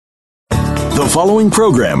The following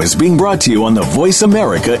program is being brought to you on the Voice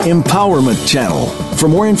America Empowerment Channel. For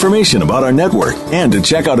more information about our network and to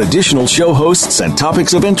check out additional show hosts and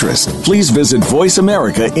topics of interest, please visit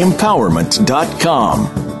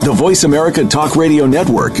voiceamericaempowerment.com. The Voice America Talk Radio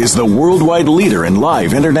Network is the worldwide leader in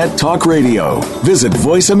live Internet talk radio. Visit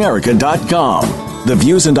voiceamerica.com. The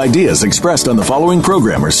views and ideas expressed on the following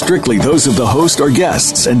program are strictly those of the host or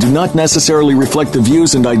guests and do not necessarily reflect the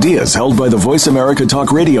views and ideas held by the Voice America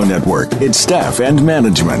Talk Radio Network, its staff, and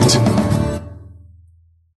management.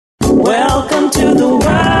 Welcome to the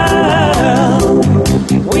world.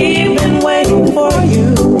 We've been waiting for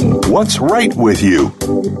you. What's right with you?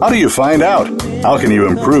 How do you find out? How can you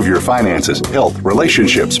improve your finances, health,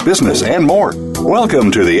 relationships, business, and more? Welcome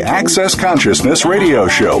to the Access Consciousness Radio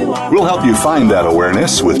Show. We'll help you find that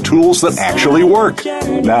awareness with tools that actually work.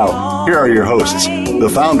 Now, here are your hosts, the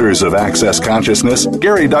founders of Access Consciousness,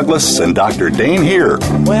 Gary Douglas and Dr. Dane Heer.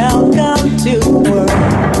 Welcome to the world.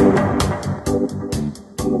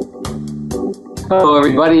 Hello,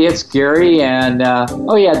 everybody. It's Gary, and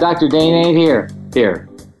Dr. Dane ain't here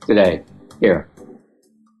today.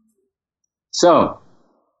 So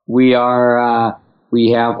we are. We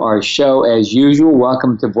have our show as usual.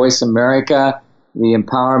 Welcome to Voice America, the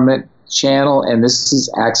Empowerment Channel, and this is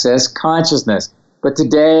Access Consciousness. But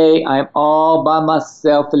today I'm all by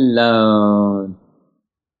myself alone,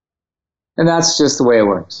 and that's just the way it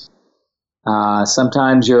works.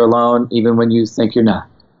 Sometimes you're alone, even when you think you're not.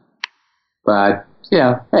 But,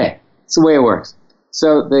 hey, it's the way it works.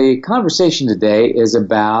 So the conversation today is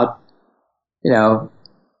about,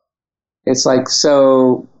 it's like,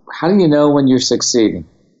 so how do you know when you're succeeding?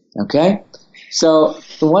 Okay? So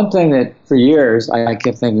the one thing that for years I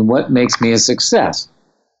kept thinking, what makes me a success?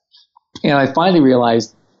 I finally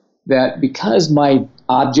realized that because my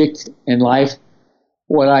object in life,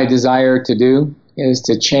 what I desire to do is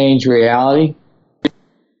to change reality,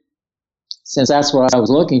 since that's what I was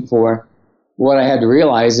looking for, what I had to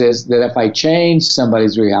realize is that if I change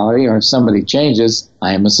somebody's reality or if somebody changes,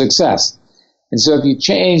 I am a success. And so if you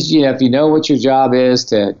change, if you know what your job is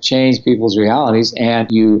to change people's realities and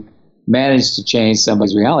you manage to change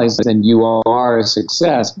somebody's realities, then you are a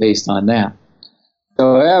success based on that.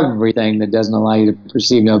 So everything that doesn't allow you to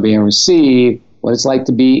perceive, know, be, and receive what it's like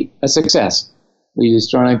to be a success, we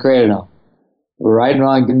destroy and create it all. Right and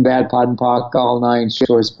wrong, good and bad, pot and pock, all nine,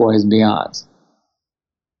 shorts, boys, and beyonds.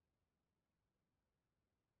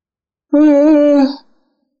 Good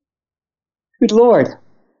Lord.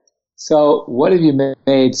 So what have you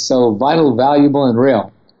made so vital, valuable, and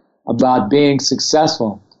real about being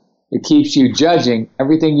successful? It keeps you judging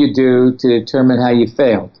everything you do to determine how you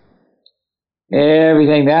failed.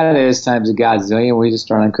 Everything that is times a godzillion, we just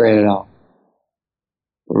try and create it all.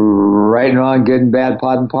 Right and wrong, good and bad,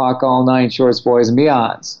 pot and pock, all nine, shorts, boys, and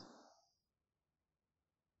beyonds.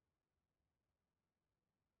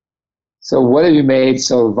 So what have you made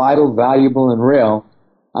so vital, valuable, and real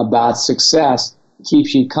about success?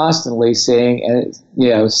 Keeps you constantly seeing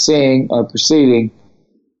or perceiving,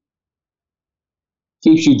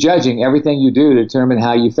 keeps you judging everything you do to determine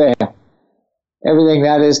how you fail. Everything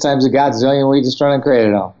that is times a godzillion, we just try and create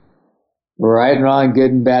it all. Right and wrong,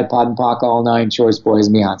 good and bad, pot and pock, all nine, shorts, boys,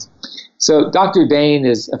 and beyonds. So Dr. Dane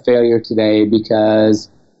is a failure today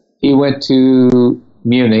because he went to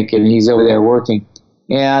Munich and he's over there working.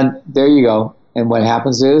 And there you go. And what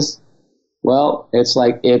happens is, well, it's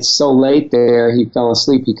like it's so late there, he fell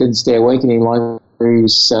asleep. He couldn't stay awake any longer. He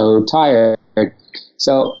was so tired.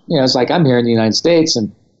 So, it's like I'm here in the United States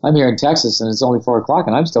and I'm here in Texas and it's only 4 o'clock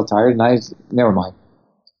and I'm still tired and never mind.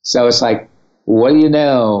 So it's like, what do you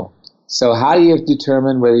know? So how do you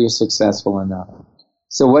determine whether you're successful or not?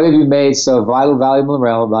 So what have you made so vital, valuable, and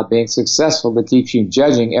relevant about being successful that keeps you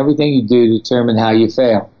judging everything you do to determine how you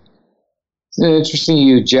fail? Isn't it interesting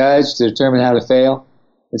you judge to determine how to fail?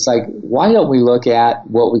 It's like, why don't we look at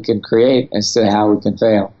what we can create instead of how we can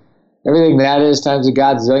fail? Everything that is times a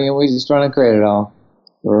godzillion, we just try to create it all.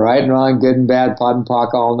 Right and wrong, good and bad, pot and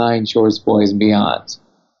pock, all nine, shorts, boys, and beyonds.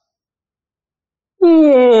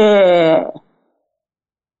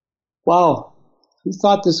 Wow, who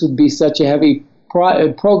thought this would be such a heavy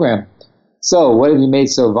program? So, what have you made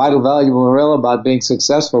so vital, valuable, and real about being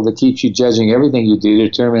successful that keeps you judging everything you do to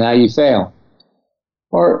determine how you fail?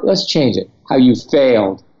 Or let's change it, how you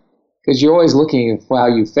failed. Because you're always looking at how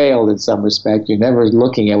you failed in some respect. You're never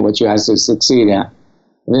looking at what you have to succeed at.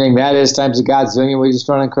 Everything that is times a godzillion, we just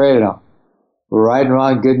trying to create it all. Right and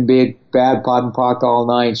wrong, good and bad, pot and pock, all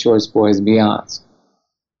nine, shorts, boys, and beyonds.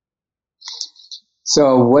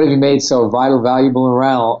 So what have you made so vital, valuable, and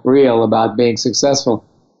real about being successful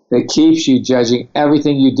that keeps you judging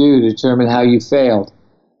everything you do to determine how you failed?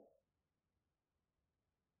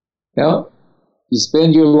 You know, you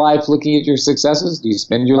spend your life looking at your successes. Do you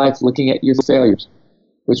spend your life looking at your failures?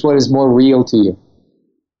 Which one is more real to you?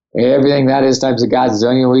 Everything that is times a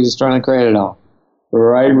godzillion, we just trying to create it all.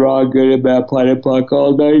 Right, wrong, good and bad, planet, puck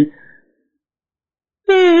all night.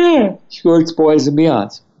 Shorts, boys, and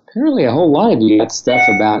beyonds. Apparently a whole lot of you got stuff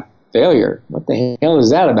about failure. What the hell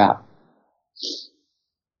is that about?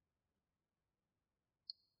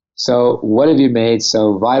 So what have you made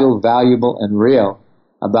so vital, valuable, and real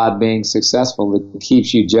about being successful that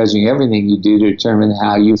keeps you judging everything you do to determine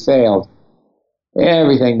how you failed?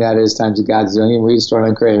 Everything that is times a godzillion, we destroy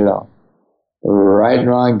and create it all. Right and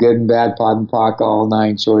wrong, good and bad, pod and pock, all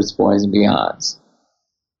nine shorts, boys, and beyonds.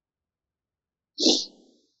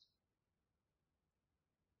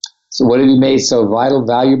 So what have you made so vital,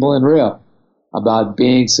 valuable, and real about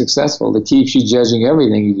being successful that keeps you judging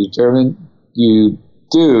everything you do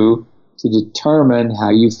to determine how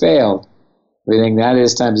you failed? Everything that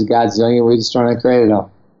is times a godzillion, we destroy and create it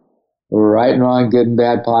all. Right and wrong, good and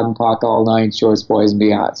bad, pod and pock, all nine shorts, boys, and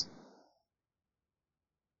beyonds.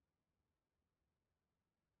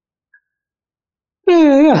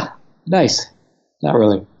 Yeah, nice. Not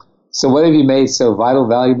really. So what have you made so vital,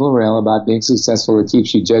 valuable, and real about being successful that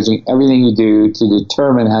keeps you judging everything you do to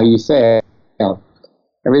determine how you fail?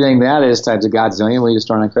 Everything that is times a godzillion, we just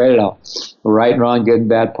trying to create it all. Right and wrong, good and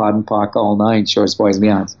bad, pod and pock, all nine shorts, boys, and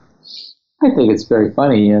beyonds. I think it's very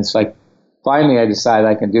funny. It's like, finally I decided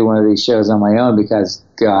I can do one of these shows on my own because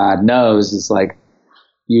God knows it's like,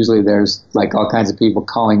 usually there's like all kinds of people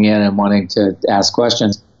calling in and wanting to ask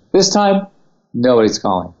questions. This time, nobody's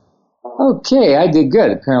calling. Okay, I did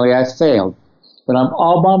good. Apparently I failed. But I'm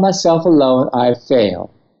all by myself alone. I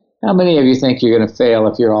failed. How many of you think you're going to fail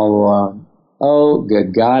if you're all alone? Oh,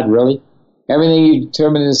 good God, really? Everything you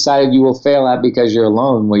determined and decided you will fail at because you're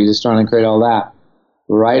alone, well, you're just trying to create all that.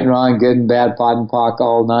 Right and wrong, good and bad, pod and pock,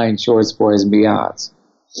 all nine shorts, boys, and beyonds.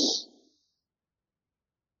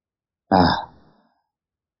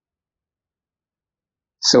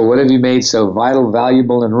 So what have you made so vital,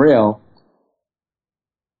 valuable, and real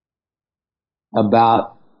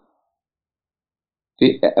about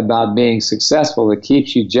being successful that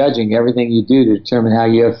keeps you judging everything you do to determine how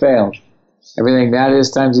you have failed? Everything that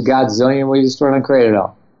is times a godzillion, we just trying to create it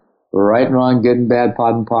all. Right and wrong, good and bad,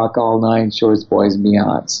 pod and pock, all nine shorts, boys, and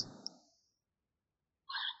beyonds.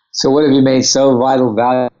 So what have you made so vital,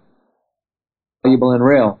 valuable, and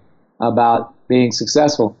real about being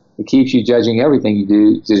successful that keeps you judging everything you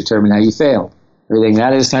do to determine how you failed? Everything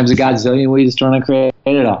that is times a godzillion, we just trying to create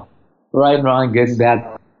it all. Right and wrong, good and bad,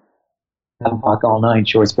 pod and pock, all nine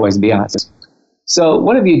shorts, boys, and beyonds. So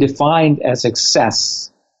what have you defined as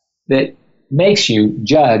success that makes you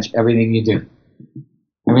judge everything you do?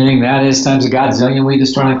 Everything that is times a godzillion, we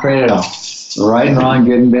just trying to create it all. Right and wrong,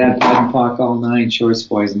 good and bad, pod and pock, all nine shorts,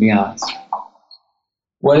 boys, and beyonds.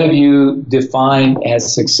 What have you defined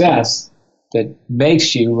as success that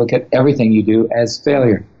makes you look at everything you do as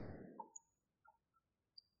failure?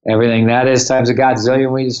 Everything that is times a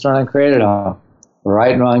godzillion, we just trying to create it all.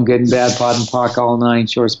 Right and wrong, good and bad, pod and pock, all nine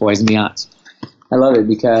shorts, boys, and beyonds. I love it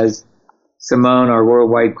because Simone, our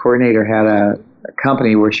worldwide coordinator, had a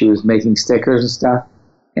company where she was making stickers and stuff.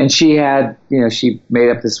 And she had, she made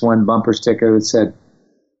up this one bumper sticker that said,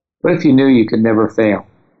 what if you knew you could never fail?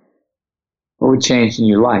 What would change in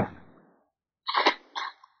your life?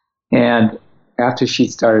 And after she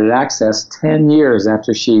started Access, 10 years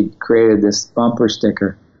after she created this bumper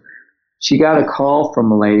sticker, she got a call from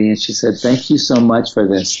a lady and she said, thank you so much for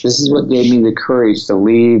this. This is what gave me the courage to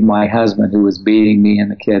leave my husband who was beating me and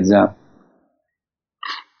the kids up.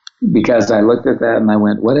 Because I looked at that and I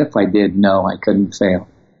went, what if I did know I couldn't fail?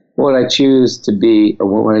 What would I choose to be, or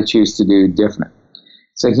what would I choose to do different?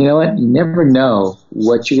 So you know what? You never know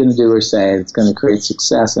what you're going to do or say that's going to create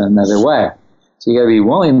success in another way. So you got to be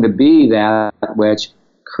willing to be that which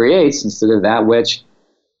creates instead of that which,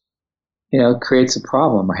 creates a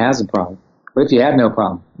problem or has a problem. What if you had no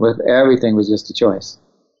problem? What if everything was just a choice?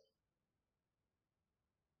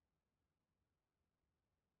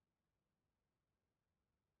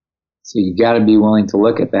 So you got to be willing to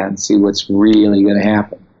look at that and see what's really going to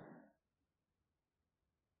happen.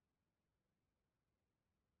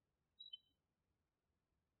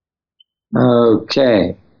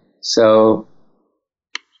 Okay, so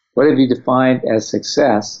what have you defined as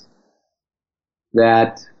success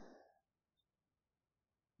that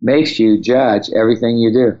makes you judge everything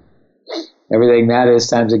you do? Everything that is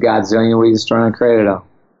times a godzillion, we just trying to create it all.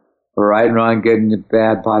 Right and wrong, good and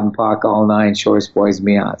bad, pod and pock, all nine shorts, boys, and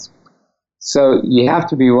beyonds. So you have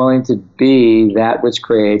to be willing to be that which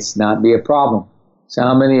creates, not be a problem. So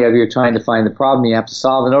how many of you are trying to find the problem you have to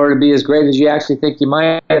solve in order to be as great as you actually think you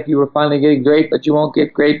might if you were finally getting great, but you won't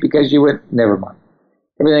get great because you went, never mind.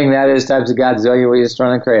 Everything that is times a godzillion, we just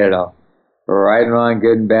trying to create it all. Right and wrong,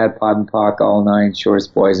 good and bad, pod and pock, all nine shorts,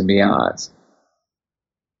 boys and beyonds.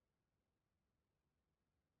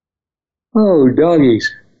 Oh, doggies.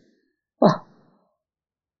 Oh.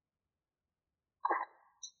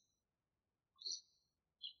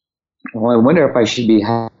 Well, I wonder if I should be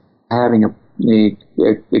having a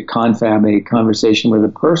conversation with a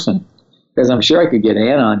person, because I'm sure I could get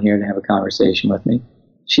Ann on here to have a conversation with me.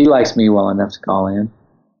 She likes me well enough to call in.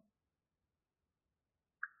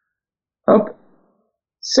 Oh,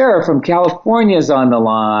 Sarah from California is on the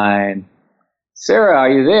line. Sarah, are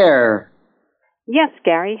you there? Yes,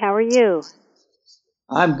 Gary. How are you?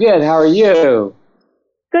 I'm good. How are you?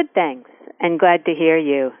 Good, thanks. And glad to hear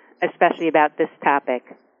you, especially about this topic.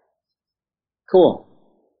 Cool.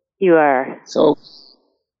 You are. So,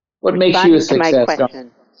 what makes you a success? To my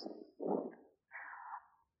question.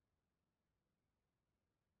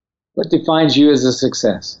 What defines you as a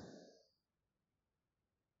success?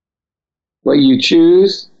 What you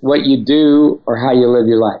choose, what you do, or how you live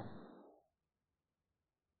your life?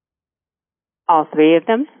 All three of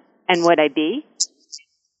them? And what I be?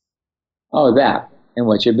 Oh, that. And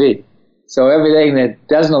what you be. So everything that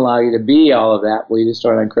doesn't allow you to be all of that, we just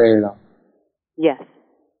try to create it all. Yes.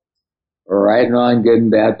 Right and wrong, good and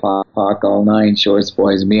bad, pock, all nine shorts,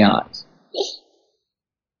 boys and beyonds.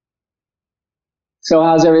 So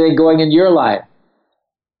how's everything going in your life?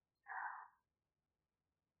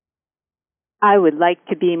 I would like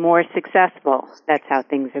to be more successful. That's how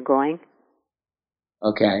things are going.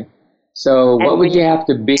 Okay. So what would you have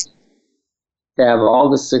to be to have all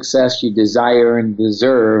the success you desire and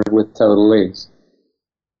deserve with total ease?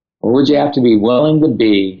 What would you have to be willing to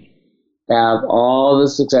be to have all the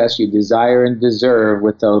success you desire and deserve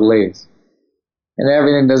with total ease? And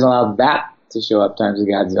everything doesn't allow that to show up times a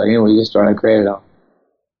godzillion. We just try to create it all.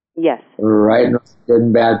 Yes. Right and wrong, good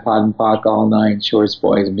and bad, pod and pock, all nine shorts,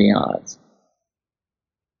 boys and beyonds.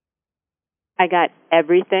 I got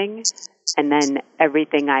everything, and then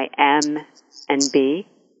everything I am and be.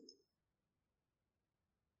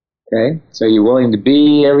 Okay, so you're willing to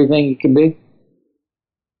be everything you can be?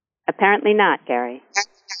 Apparently not, Gary.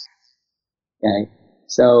 Okay,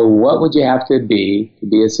 so what would you have to be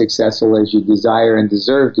as successful as you desire and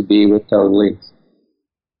deserve to be with total ease?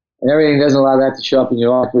 And everything doesn't allow that to show up in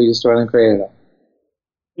your life, we just start and create it all.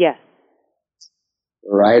 Yes.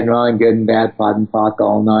 Right and wrong, good and bad, pod and pock,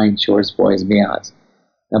 all nine shorts, boys and beyonds.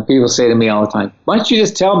 Now people say to me all the time, why don't you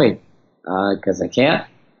just tell me? Because I can't.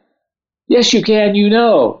 Yes, you can, you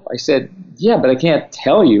know. I said, yeah, but I can't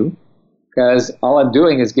tell you, because all I'm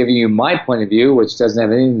doing is giving you my point of view, which doesn't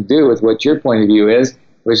have anything to do with what your point of view is,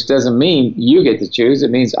 which doesn't mean you get to choose.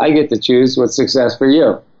 It means I get to choose what's success for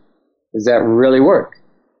you. Does that really work?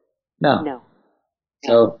 No. No.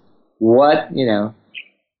 So what,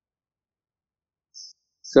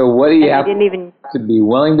 so what do you have to be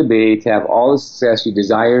willing to be to have all the success you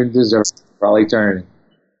desire and deserve for all eternity?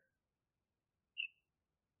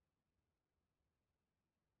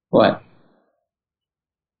 What?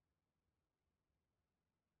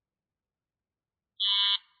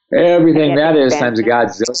 Everything that is times a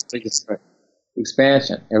godzillion.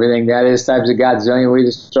 Expansion. Everything that is times a godzillion, we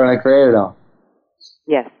just try to create it all.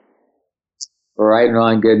 Yes. Right and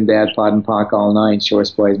wrong, good and bad, pod and pock, all nine shorts,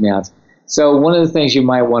 boys and beyonds. So one of the things you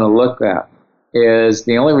might want to look at is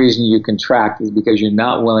the only reason you contract is because you're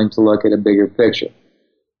not willing to look at a bigger picture. If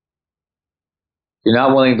you're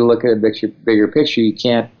not willing to look at a bigger picture, you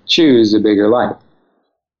can't choose a bigger life.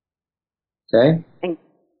 Okay? And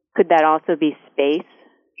could that also be space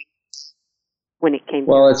when it came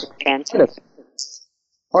to expansion?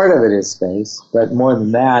 Part of it is space, but more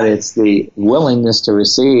than that, it's the willingness to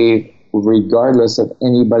receive regardless of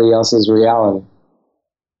anybody else's reality.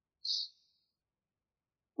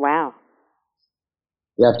 Wow.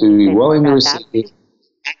 You have to be willing to receive.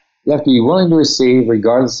 You have to be willing to receive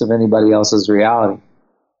regardless of anybody else's reality.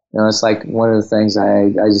 It's like one of the things I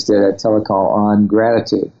just did a telecall on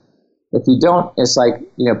gratitude. If you don't, it's like,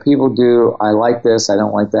 people do, I like this, I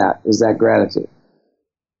don't like that. Is that gratitude?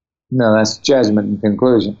 No, that's judgment and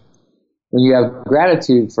conclusion. When you have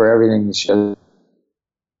gratitude for everything that shows,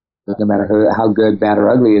 no matter how good, bad, or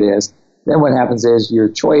ugly it is, then what happens is your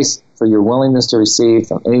choice for your willingness to receive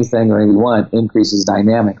from anything or anyone increases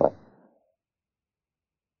dynamically.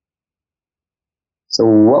 So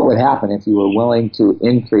what would happen if you were willing to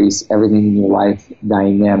increase everything in your life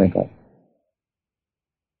dynamically?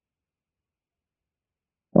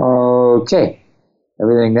 Okay.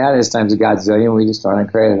 Everything that is times a godzillion, we just try to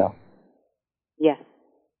create it all. Yes.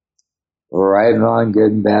 Right and wrong,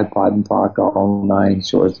 good and bad, POD and POC, all 9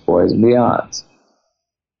 shorts, boys, and beyonds.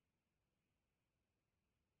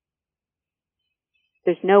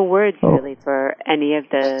 There's no words really for any of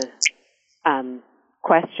the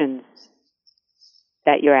questions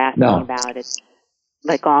that you're asking about. It's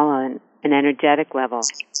like all on an energetic level.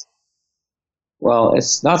 Well,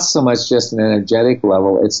 it's not so much just an energetic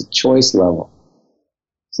level, it's a choice level.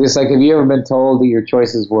 So it's like, have you ever been told that your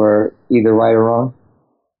choices were either right or wrong?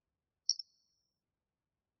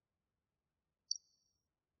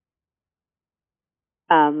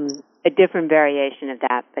 A different variation of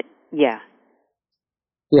that, but yeah.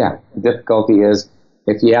 Yeah, the difficulty is,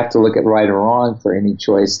 if you have to look at right or wrong for any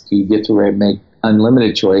choice, do you get to make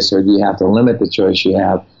unlimited choice, or do you have to limit the choice you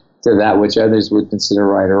have to that which others would consider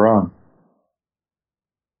right or wrong?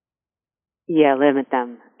 Yeah, limit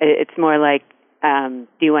them. It's more like,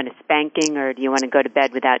 do you want a spanking or do you want to go to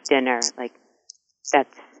bed without dinner? Like,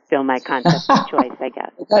 that's still my concept of choice, I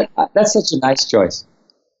guess. That's such a nice choice.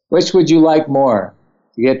 Which would you like more?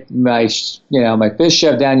 To get my fish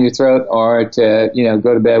shoved down your throat, or to,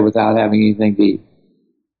 go to bed without having anything to eat?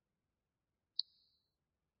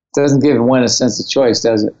 Doesn't give one a sense of choice,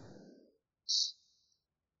 does it?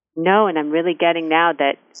 No, and I'm really getting now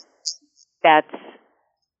that that's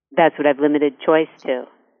what I've limited choice to.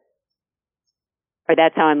 Or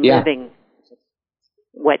that's how I'm living.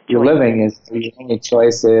 What choice you're living is the only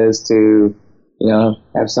choice is to,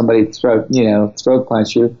 have somebody throat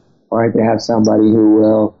punch you, or to have somebody who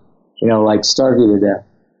will, starve you to death.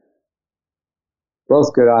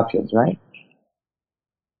 Both good options, right?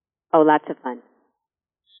 Oh, lots of fun.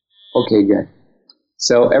 Okay, good.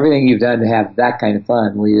 So everything you've done to have that kind of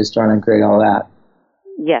fun, were you just trying to create all that?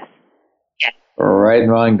 Yes. Right and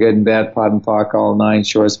wrong, good and bad, POD and POC, all 9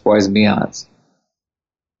 shorts, boys, and beyonds.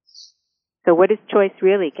 So what is choice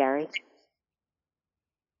really, Gary?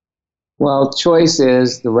 Well, choice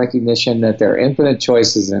is the recognition that there are infinite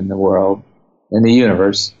choices in the world, in the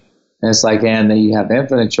universe. And it's like, that you have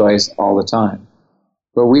infinite choice all the time.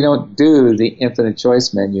 But we don't do the infinite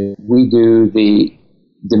choice menu. We do the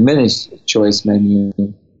diminished choice menu,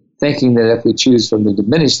 thinking that if we choose from the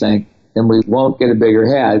diminished thing, then we won't get a bigger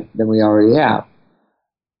head than we already have.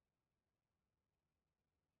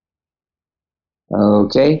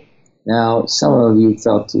 Okay? Now, some of you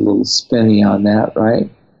felt a little spinny on that,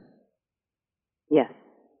 right? Yes.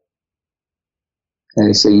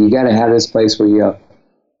 Okay, so you got to have this place where you go,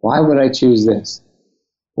 why would I choose this?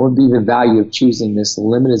 What would be the value of choosing this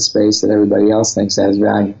limited space that everybody else thinks has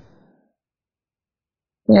value?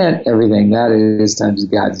 And everything that is times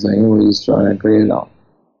God's doing, we're just trying to create it all.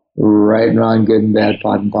 Right and wrong, good and bad,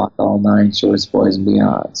 POD and POC, all 9 shorts, boys, and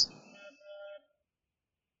beyonds.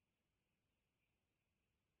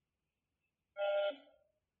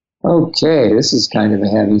 Okay, this is kind of a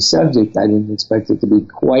heavy subject. I didn't expect it to be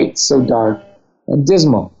quite so dark and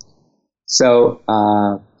dismal. So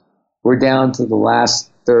we're down to the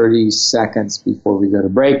last 30 seconds before we go to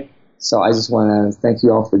break. So I just want to thank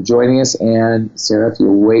you all for joining us. And Sarah, if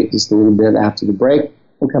you'll wait just a little bit after the break,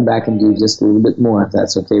 we'll come back and do just a little bit more, if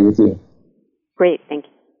that's okay with you. Great, thank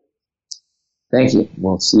you. Thank you.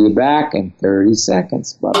 We'll see you back in 30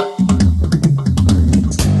 seconds. Bye-bye.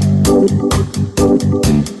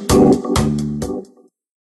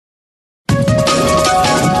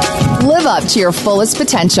 Live up to your fullest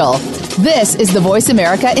potential. This is the Voice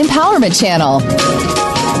America Empowerment Channel.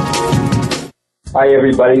 Hi,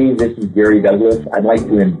 everybody. This is Gary Douglas. I'd like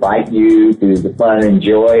to invite you to the fun and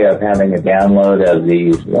joy of having a download of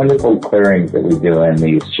these wonderful clearings that we do in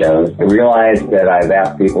these shows. I realize that I've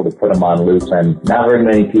asked people to put them on loose, and not very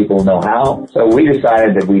many people know how. So we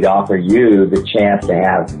decided that we'd offer you the chance to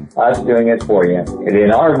have us doing it for you and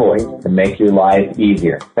in our voice to make your life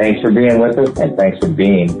easier. Thanks for being with us, and thanks for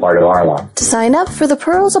being part of our life. To sign up for the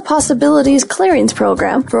Pearls of Possibilities Clearings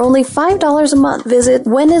Program for only $5 a month, visit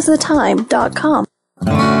whenisthetime.com.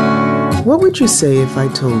 What would you say if I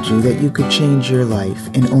told you that you could change your life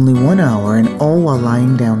in only 1 hour and all while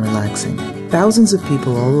lying down relaxing? Thousands of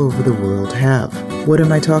people all over the world have. What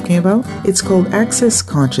am I talking about? It's called Access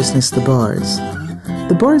Consciousness, the BARS.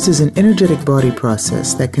 The BARS is an energetic body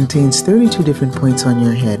process that contains 32 different points on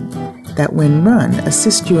your head that, when run,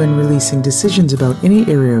 assist you in releasing decisions about any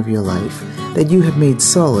area of your life that you have made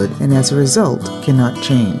solid and as a result cannot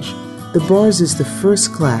change. The BARS is the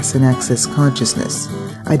first class in Access Consciousness,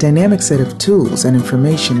 a dynamic set of tools and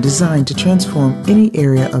information designed to transform any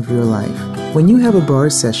area of your life. When you have a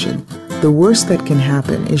BARS session, the worst that can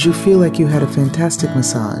happen is you feel like you had a fantastic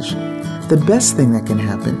massage. The best thing that can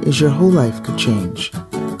happen is your whole life could change.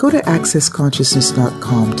 Go to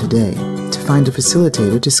accessconsciousness.com today to find a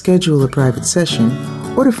facilitator to schedule a private session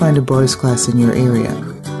or to find a boys class in your area.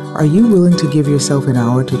 Are you willing to give yourself an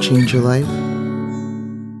hour to change your life?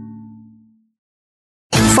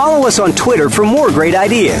 Follow us on Twitter for more great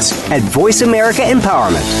ideas at Voice America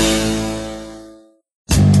Empowerment.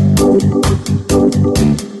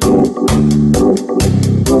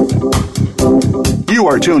 You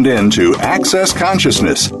are tuned in to Access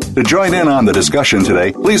Consciousness. To join in on the discussion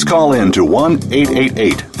today, please call in to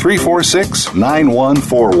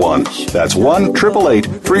 1-888-346-9141. That's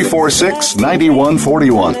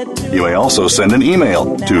 1-888-346-9141. You may also send an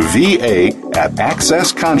email to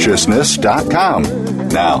va@accessconsciousness.com.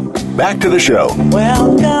 Now, back to the show.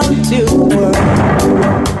 Welcome to the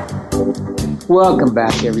world. Welcome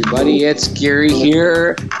back, everybody. It's Gary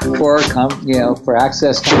here for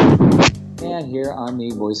Access Consciousness, and here on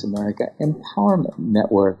the Voice America Empowerment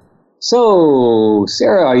Network. So,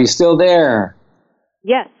 Sarah, are you still there?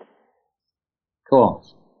 Yes. Cool.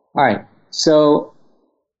 All right. So,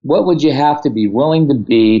 what would you have to be willing to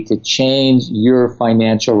be to change your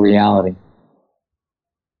financial reality?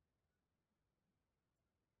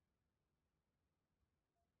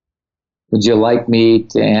 Would you like me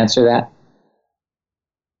to answer that?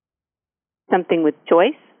 Something with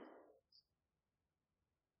choice?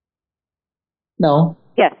 No.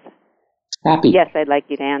 Yes. Happy. Yes, I'd like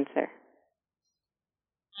you to answer.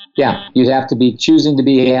 Yeah, you'd have to be choosing to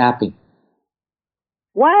be happy.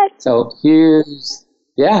 What? So here's,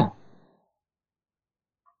 yeah.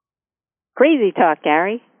 Crazy talk,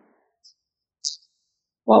 Gary.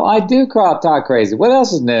 Well, I do talk crazy. What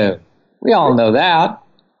else is new? We all know that.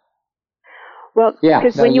 Well,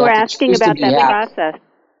 because when you were asking about that process,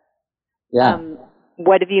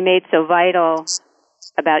 what have you made so vital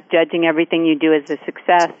about judging everything you do as a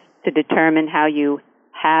success to determine how you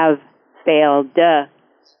have failed?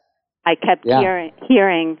 I kept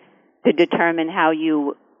hearing to determine how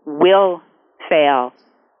you will fail.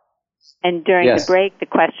 And during the break, the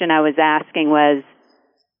question I was asking was,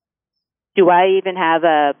 do I even have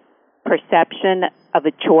a perception of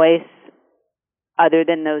a choice other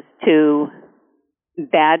than those two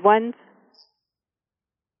bad ones?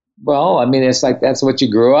 Well, I mean, it's like that's what you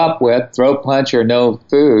grew up with, throat punch or no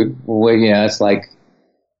food. Well, it's like,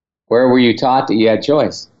 where were you taught that you had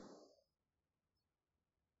choice?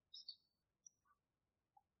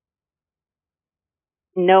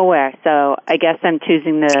 Nowhere. So I guess I'm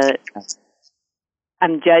choosing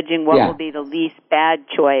I'm judging what will be the least bad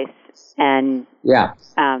choice. And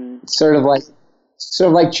sort of like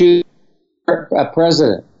choosing a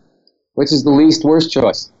president, which is the least worst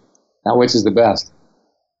choice, not which is the best.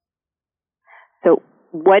 So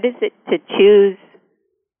what is it to choose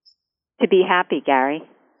to be happy, Gary?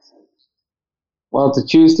 Well, to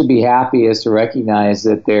choose to be happy is to recognize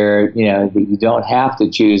that that you don't have to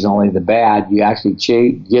choose only the bad. You actually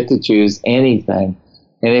get to choose anything.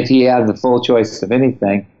 And if you have the full choice of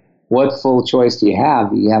anything, what full choice do you have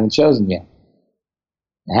that you haven't chosen yet?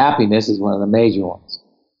 Happiness is one of the major ones.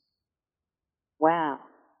 Wow.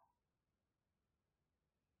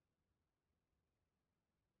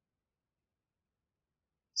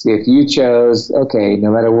 See, if you chose, okay,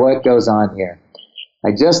 no matter what goes on here,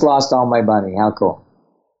 I just lost all my money. How cool.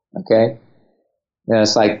 Okay?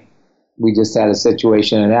 It's like we just had a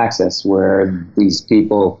situation in Access where these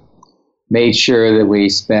people made sure that we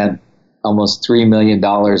spent almost $3 million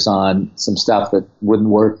on some stuff that wouldn't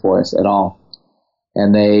work for us at all.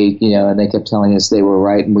 And they kept telling us they were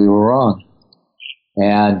right and we were wrong.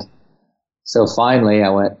 And so finally I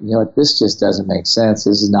went, this just doesn't make sense.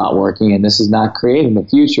 This is not working and this is not creating the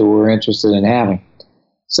future we're interested in having.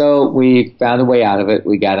 So we found a way out of it.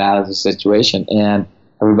 We got out of the situation, and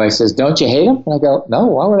everybody says, "Don't you hate them?" And I go, "No,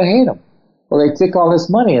 why would I hate them?" Well, they took all this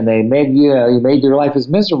money and they made you made your life as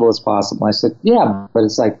miserable as possible. I said, "Yeah, but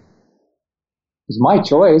it's my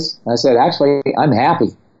choice." And I said, "Actually, I'm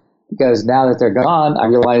happy because now that they're gone, I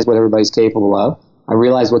realize what everybody's capable of. I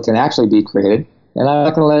realize what can actually be created, and I'm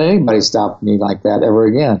not going to let anybody stop me like that ever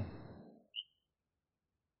again."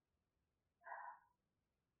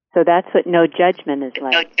 So that's what no judgment is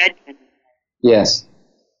like. No judgment. Yes.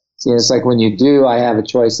 See, it's like when you do, I have a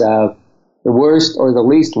choice of the worst or the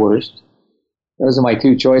least worst. Those are my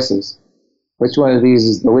two choices. Which one of these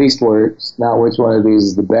is the least worst, not which one of these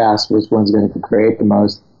is the best, which one's going to create the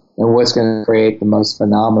most, and what's going to create the most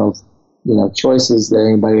phenomenal, choices that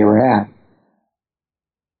anybody ever had.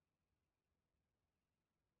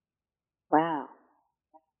 Wow.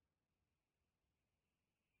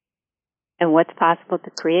 And what's possible to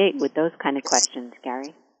create with those kind of questions,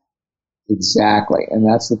 Gary? Exactly. And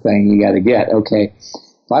that's the thing you got to get. Okay,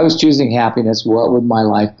 If I was choosing happiness, what would my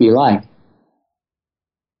life be like?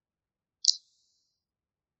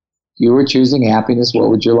 If you were choosing happiness, what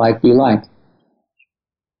would your life be like?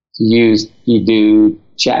 You do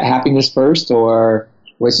happiness first, or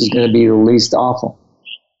which is going to be the least awful?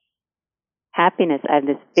 Happiness. I have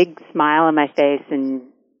this big smile on my face and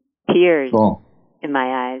tears in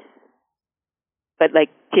my eyes, but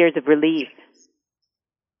like tears of relief.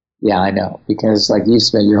 Yeah, I know, because like you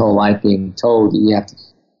spent your whole life being told that you have to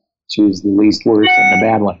choose the least worst and the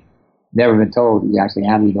bad one. Never been told you actually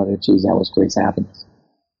have the ability to choose that which creates happiness.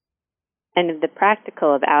 And the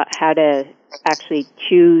practical about how to actually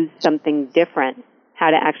choose something different,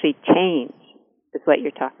 how to actually change, is what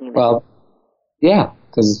you're talking about. Well, yeah,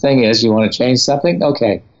 because the thing is, you want to change something?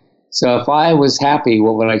 Okay. So if I was happy,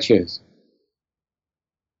 what would I choose?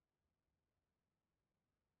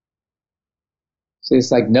 So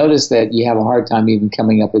it's like, notice that you have a hard time even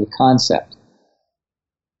coming up with a concept.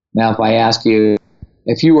 Now, if I ask you,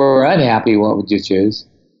 if you were unhappy, what would you choose?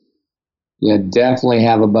 You definitely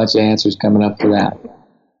have a bunch of answers coming up for that.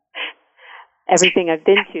 Everything I've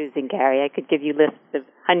been choosing, Gary. I could give you lists of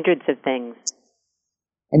hundreds of things.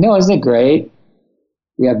 I know, isn't it great?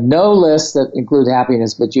 You have no lists that include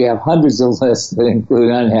happiness, but you have hundreds of lists that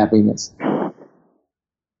include unhappiness. You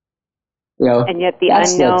know, and yet the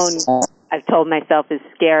unknown, I've told myself, is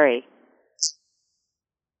scary.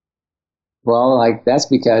 Well, like, that's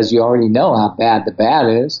because you already know how bad the bad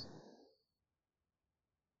is.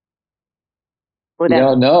 Well, you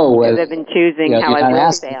don't know whether, because I've been choosing how I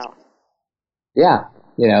will fail. Yeah,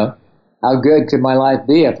 how good could my life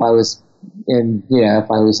be if I was if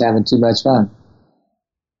I was having too much fun?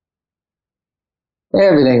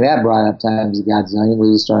 Everything that brought up times a godzillion,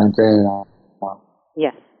 we just started creating it all.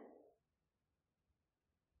 Yes.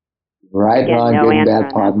 Right, wrong, good and bad,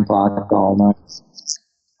 pot and pock, all night.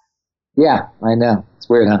 Yeah, I know. It's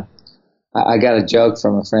weird, huh? I got a joke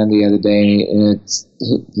from a friend the other day, and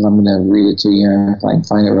I'm going to read it to you if I can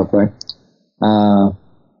find it real quick.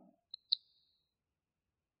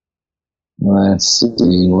 Let's see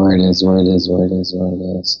where it is.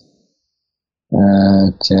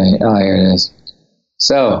 Okay. Oh, here it is.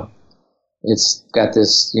 So, it's got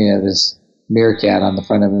this, this meerkat on the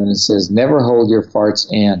front of it, and it says, "Never hold your farts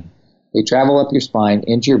in. They travel up your spine,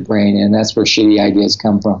 into your brain, and that's where shitty ideas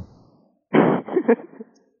come from."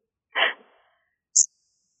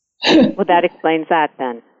 Well, that explains that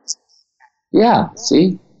then. Yeah,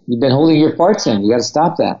 see? You've been holding your farts in. You got to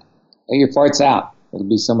stop that. Get your farts out. It'll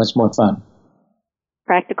be so much more fun.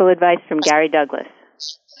 Practical advice from Gary Douglas.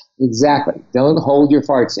 Exactly. Don't hold your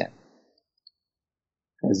farts in,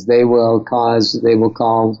 because they will cause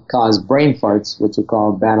brain farts, which are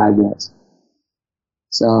called bad ideas.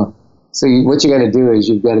 So what you got to do is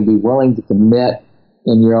you've got to be willing to commit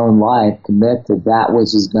in your own life, commit to that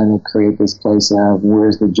which is going to create this place of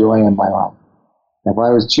where's the joy in my life. If I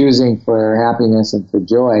was choosing for happiness and for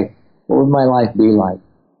joy, what would my life be like?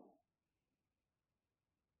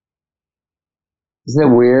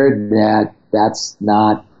 Isn't it weird that that's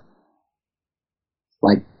not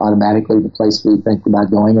like automatically the place we think about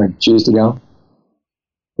going or choose to go?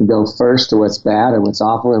 We go first to what's bad or what's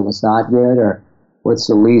awful or what's not good or what's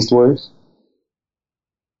the least worst.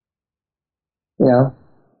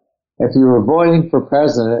 If you were voting for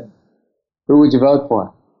president, who would you vote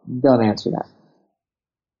for? Don't answer that.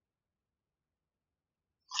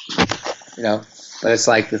 But it's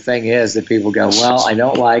like the thing is that people go, well, I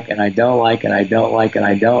don't like, and I don't like, and I don't like, and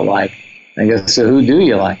I don't like. And I go, so who do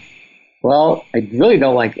you like? Well, I really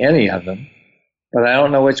don't like any of them, but I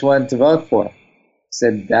don't know which one to vote for. I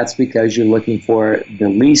said, that's because you're looking for the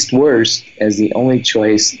least worst as the only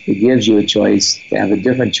choice that gives you a choice to have a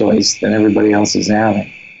different choice than everybody else is having.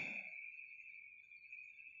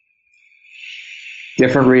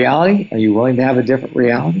 Different reality? Are you willing to have a different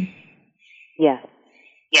reality? Yes.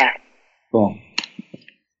 Yeah. Cool.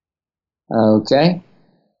 Okay.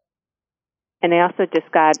 And I also just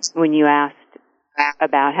got, when you asked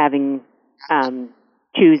about having,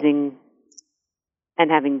 choosing and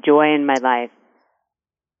having joy in my life,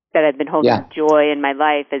 that I've been holding joy in my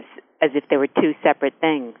life as if they were two separate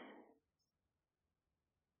things.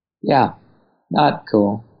 Yeah. Not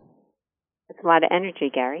cool. It's a lot of energy,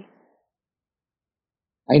 Gary.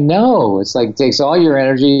 I know. It's like it takes all your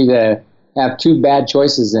energy to have two bad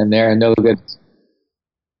choices in there and no good.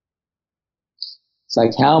 It's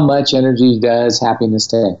like, how much energy does happiness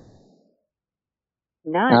take?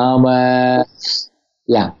 None. How much?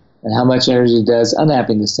 Yeah. And how much energy does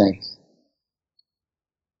unhappiness take?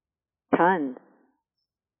 Tons.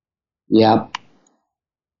 Yep.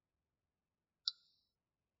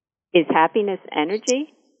 Is happiness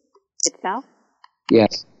energy itself?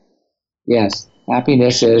 Yes. Yes.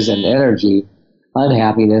 Happiness is an energy.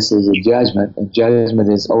 Unhappiness is a judgment, and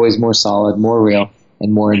judgment is always more solid, more real,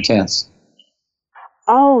 and more intense.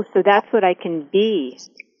 Oh, so that's what I can be.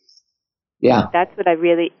 Yeah. That's what I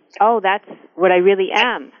really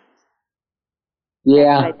am.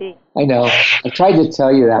 Yeah, I know. I tried to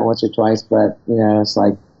tell you that once or twice, but, it's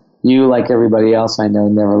like you, like everybody else I know,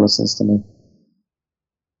 never listens to me.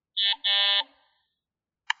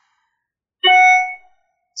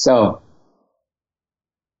 So,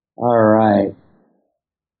 all right.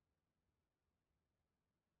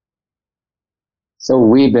 So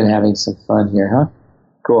we've been having some fun here, huh?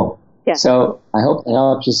 Cool. Yeah. So I hope it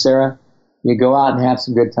helps you, Sarah. You go out and have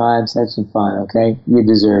some good times, have some fun, okay? You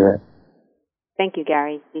deserve it. Thank you,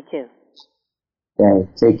 Gary. You too. Okay.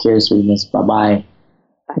 Take care, sweetness. Bye-bye.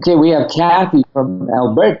 Okay, we have Kathy from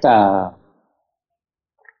Alberta.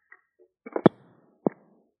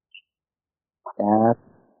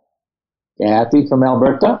 Kathy from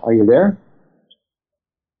Alberta, are you there?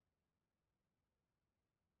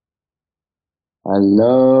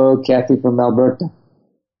 Hello, Kathy from Alberta.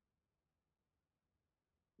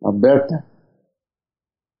 Alberta.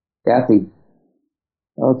 Kathy.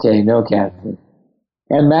 Okay, no Kathy.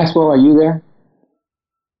 And Maxwell, are you there?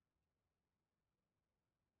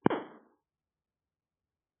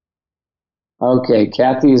 Okay,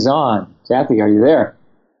 Kathy is on. Kathy, are you there?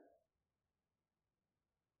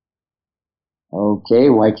 Okay,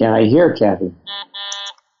 why can't I hear Kathy?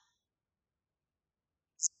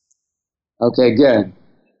 Okay, good.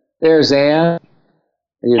 There's Ann. Are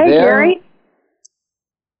you hey, there? Gary.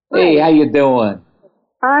 Hey, how you doing?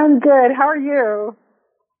 I'm good. How are you?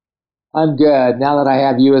 I'm good. Now that I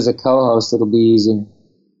have you as a co-host, it'll be easier.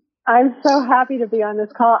 I'm so happy to be on this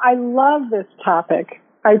call. I love this topic.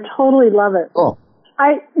 I totally love it. Cool.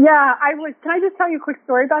 Can I just tell you a quick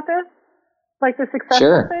story about this? Like the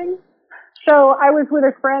successful thing? So I was with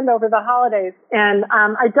a friend over the holidays, and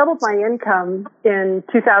I doubled my income in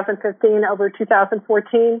 2015 over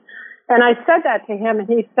 2014. And I said that to him, and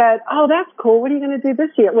he said, "Oh, that's cool. What are you going to do this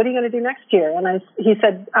year? What are you going to do next year?" And he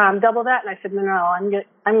said, "Double that." And I said, "No,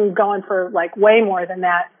 I'm going for like way more than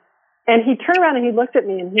that." And he turned around and he looked at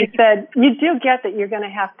me and he said, "You do get that you're going to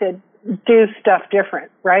have to do stuff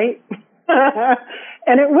different, right?"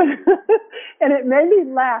 And it was, and it made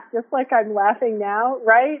me laugh, just like I'm laughing now,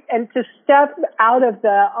 right? And to step out of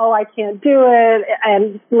the, "Oh, I can't do it,"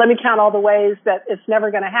 and let me count all the ways that it's never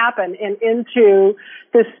going to happen, and into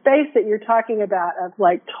this space that you're talking about of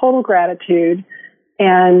like total gratitude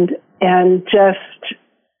and just,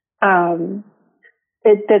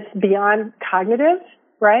 that's beyond cognitive,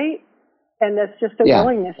 right? And that's just a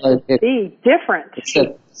willingness to be different.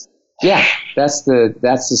 Yeah, that's the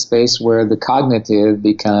space where the cognitive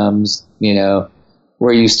becomes,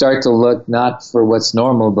 where you start to look not for what's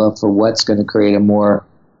normal, but for what's going to create a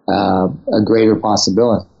greater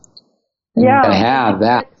possibility. And you're going to have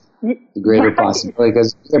that, the greater possibility,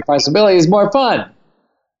 because the possibility is more fun.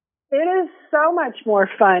 It is so much more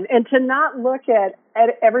fun. And to not look at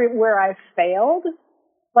everywhere I've failed,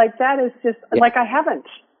 like that is just, like I haven't.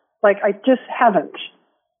 Like I just haven't.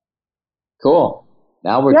 Cool.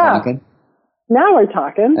 Now we're talking. Now we're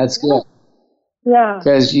talking. That's good. Yeah.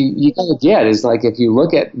 Because you got to get is like if you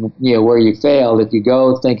look at where you failed, if you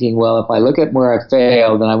go thinking, well, if I look at where I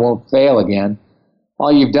failed, then I won't fail again.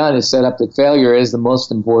 All you've done is set up that failure is the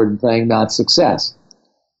most important thing, not success.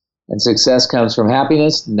 And success comes from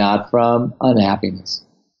happiness, not from unhappiness.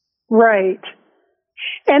 Right.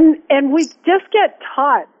 And we just get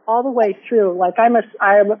taught all the way through. Like I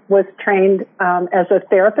was trained as a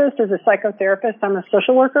therapist, as a psychotherapist. I'm a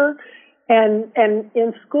social worker, and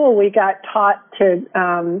in school we got taught to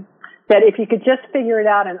that if you could just figure it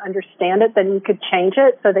out and understand it, then you could change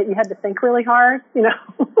it. So that you had to think really hard,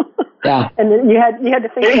 Yeah. And then you had to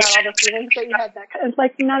think about all the feelings that you had. It's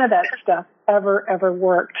like none of that stuff ever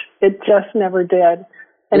worked. It just never did,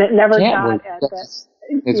 and it never got at that.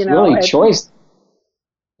 It's really choice.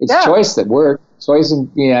 It's choice that works. Choice,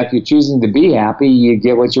 if you're choosing to be happy, you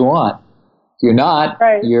get what you want. If you're not,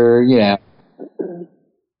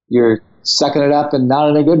 you're sucking it up and not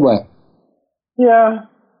in a good way. Yeah.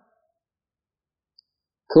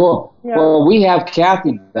 Cool. Yeah. Well, we have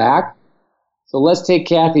Kathy back, so let's take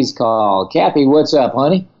Kathy's call. Kathy, what's up,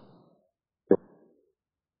 honey?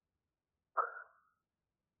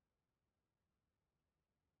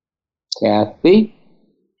 Kathy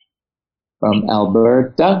from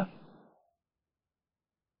Alberta.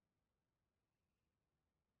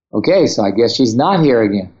 Okay, so I guess she's not here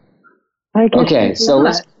again. Okay, so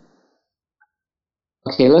let's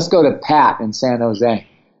go to Pat in San Jose.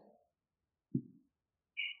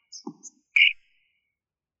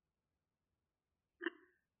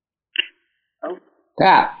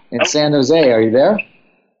 Pat in San Jose, are you there?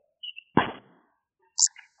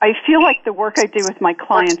 I feel like the work I do with my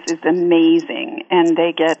clients is amazing, and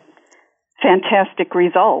they get fantastic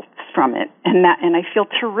results from it, and I feel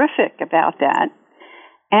terrific about that.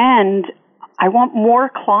 And I want more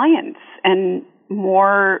clients and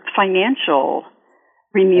more financial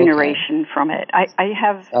remuneration from it. I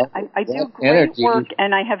do great work,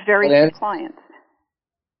 and I have very few clients.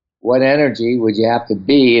 What energy would you have to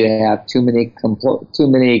be to have too many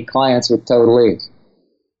clients with total leads?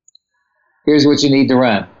 Here's what you need to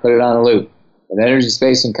run. Put it on a loop. What energy,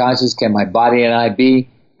 space, and consciousness can my body and I be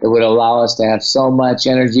that would allow us to have so much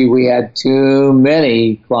energy we had too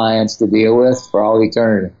many clients to deal with for all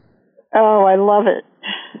eternity? Oh, I love it.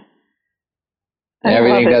 And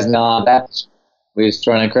everything doesn't know that. We're just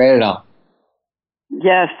trying to create it all.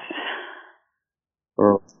 Yes.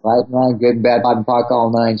 For right, wrong, good, bad, pot and pock, all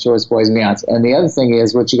nine, shorts, boys, and beyonds. And the other thing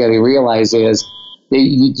is, what you got to realize is, that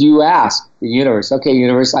you ask the universe, okay,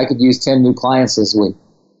 universe, I could use 10 new clients this week.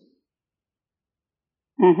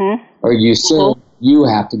 Mm-hmm. Or you assume you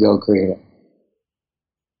have to go create it.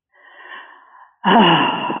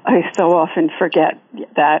 I so often forget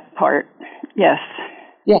that part. Yes.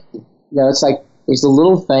 Yeah. It's like there's a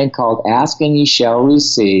little thing called ask and you shall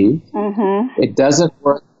receive. Mm-hmm. It doesn't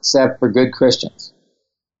work except for good Christians.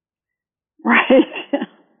 Right.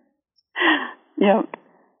 Yep.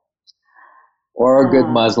 Or good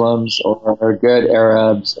Muslims, or good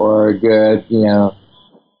Arabs, or good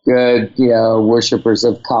worshippers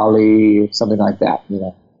of Kali, something like that.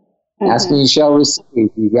 Mm-hmm. Ask and you shall receive.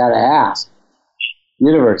 You got to ask.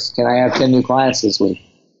 Universe, can I have 10 new clients this week?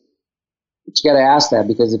 But you got to ask that,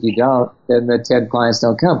 because if you don't, then the 10 clients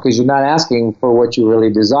don't come, because you're not asking for what you really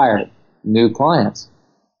desire, new clients.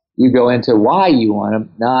 You go into why you want them,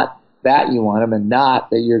 not that you want them, and not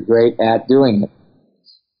that you're great at doing it.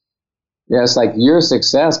 It's like you're a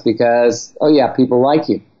success because, people like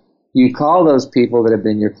you. You call those people that have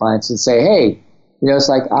been your clients and say, hey, it's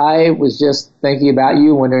like I was just thinking about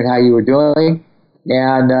you, wondering how you were doing.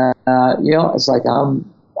 And, it's like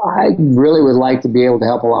I really would like to be able to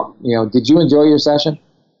help a lot. Did you enjoy your session?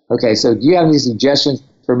 Okay, so do you have any suggestions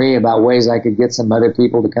for me about ways I could get some other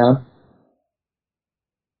people to come?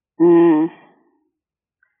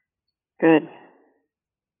 Good.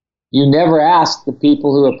 You never ask the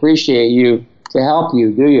people who appreciate you to help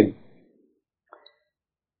you, do you?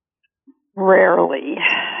 Rarely.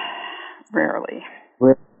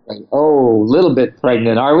 Oh, a little bit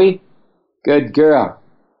pregnant, are we? Good girl.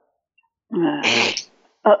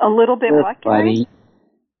 A little bit what, Gary?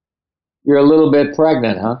 You're a little bit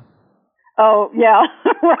pregnant, huh? Oh, yeah,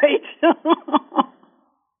 right.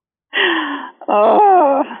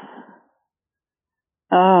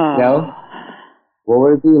 No? What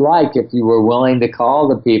would it be like if you were willing to call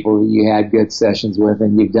the people you had good sessions with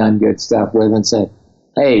and you've done good stuff with and say,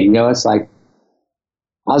 hey, it's like,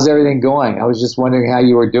 how's everything going? I was just wondering how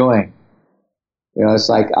you were doing. It's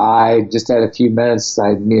like I just had a few minutes.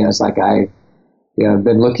 It's like I've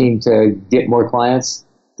been looking to get more clients.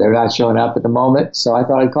 They're not showing up at the moment, so I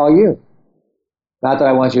thought I'd call you. Not that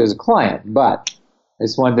I want you as a client, but I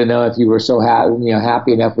just wanted to know if you were so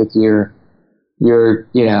happy enough with your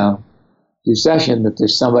session that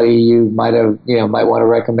there's somebody you might want to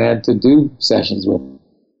recommend to do sessions with.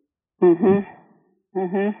 Mm-hmm.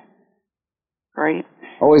 Mm-hmm. Great.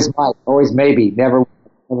 Always might, always maybe, never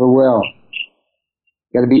will.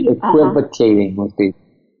 Got to be equivocating with people.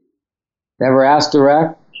 Never ask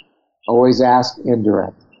direct, always ask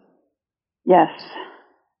indirect. Yes.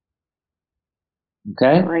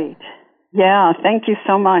 Okay? Great. Yeah, thank you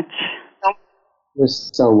so much. You're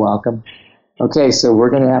so welcome. Okay, so we're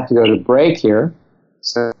going to have to go to break here.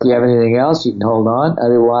 So if you have anything else, you can hold on.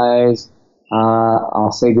 Otherwise,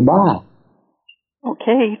 I'll say goodbye.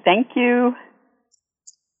 Okay, thank you.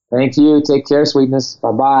 Thank you. Take care, sweetness.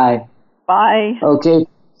 Bye-bye. Bye. Okay,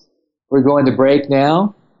 we're going to break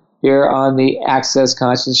now here on the Access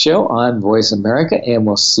Consciousness Show on Voice America, and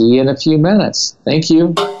we'll see you in a few minutes. Thank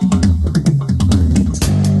you.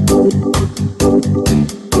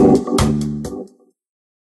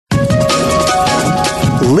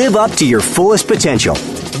 Live up to your fullest potential.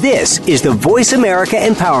 This is the Voice America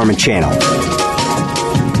Empowerment Channel.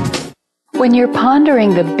 When you're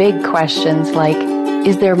pondering the big questions like,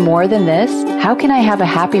 is there more than this? How can I have a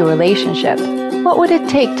happy relationship? What would it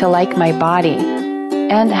take to like my body?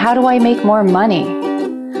 And how do I make more money?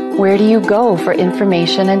 Where do you go for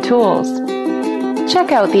information and tools?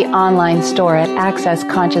 Check out the online store at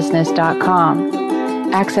accessconsciousness.com.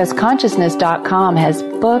 AccessConsciousness.com has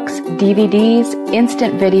books, DVDs,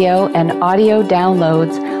 instant video and audio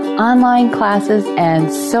downloads, online classes,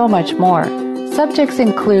 and so much more. Subjects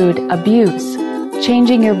include abuse,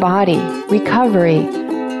 changing your body, recovery,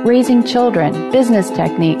 raising children, business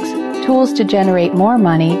techniques, tools to generate more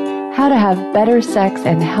money, how to have better sex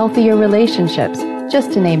and healthier relationships,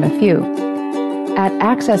 just to name a few. At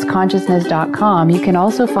accessconsciousness.com, you can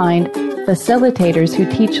also find facilitators who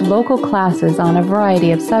teach local classes on a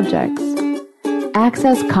variety of subjects.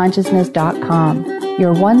 accessconsciousness.com,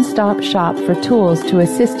 your one-stop shop for tools to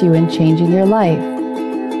assist you in changing your life.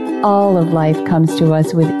 All of life comes to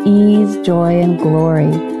us with ease, joy, and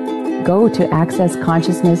glory. Go to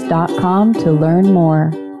accessconsciousness.com to learn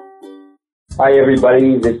more. Hi,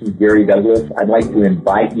 everybody. This is Gary Douglas. I'd like to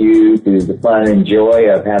invite you to the fun and joy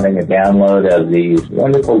of having a download of these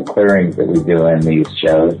wonderful clearings that we do in these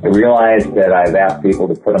shows. I realize that I've asked people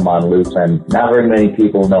to put them on loose, and not very many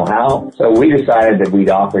people know how. So we decided that we'd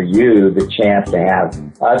offer you the chance to have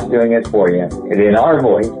us doing it for you and in our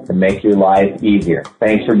voice to make your life easier.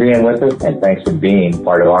 Thanks for being with us, and thanks for being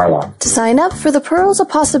part of our life. To sign up for the Pearls of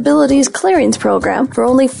Possibilities Clearings Program for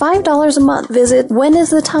only $5 a month, visit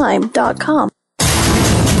whenisthetime.com.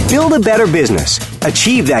 Build a better business.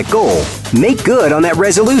 Achieve that goal. Make good on that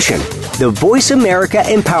resolution. The Voice America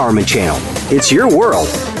Empowerment Channel. It's your world.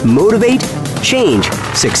 Motivate, change,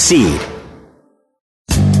 succeed.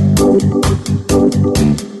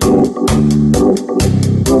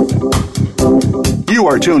 You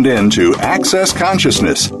are tuned in to Access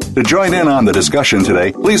Consciousness. To join in on the discussion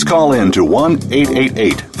today, please call in to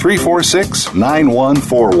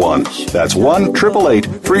 1-888-346-9141. That's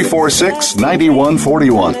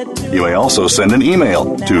 1-888-346-9141. You may also send an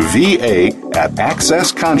email to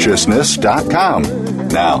va@accessconsciousness.com.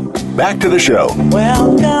 Now, back to the show.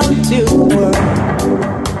 Welcome to the world.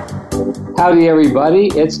 Howdy, everybody.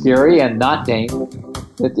 It's Gary and not Dane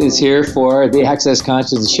that is here for the Access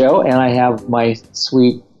Consciousness Show, and I have my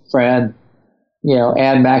sweet friend,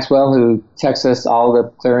 Ann Maxwell, who texts us all the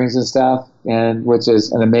clearings and stuff, and which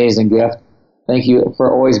is an amazing gift. Thank you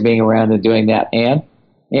for always being around and doing that, Ann.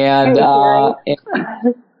 And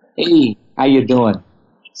hey, how you doing?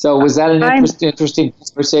 So, was that an interesting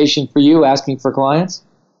conversation for you, asking for clients?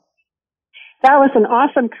 That was an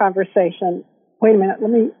awesome conversation. Wait a minute,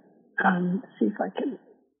 let me see if I can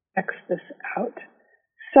X this out.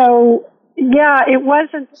 So, yeah, it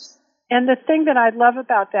wasn't, and the thing that I love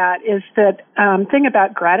about that is that thing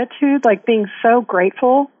about gratitude, like being so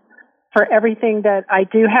grateful for everything that I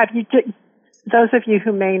do have. Those of you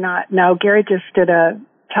who may not know, Gary just did a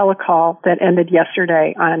telecall that ended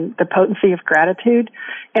yesterday on the potency of gratitude,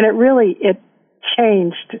 and it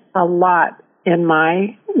changed a lot in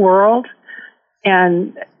my world.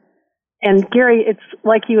 And Gary, it's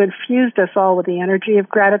like you infused us all with the energy of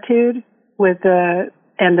gratitude, with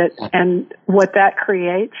and what that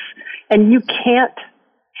creates. And you can't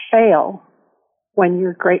fail when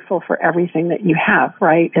you're grateful for everything that you have,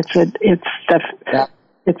 right?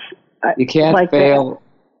 You can't fail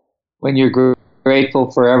when you're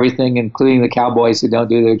grateful for everything, including the cowboys who don't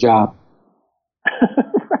do their job.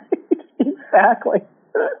 Right, exactly.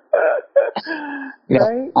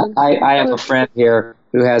 Right? I have a friend here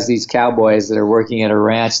who has these cowboys that are working at a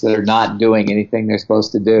ranch that are not doing anything they're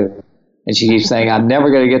supposed to do. And she keeps saying, I'm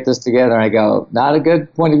never going to get this together. And I go, not a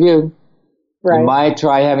good point of view. Right. You might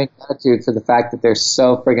try having gratitude for the fact that they're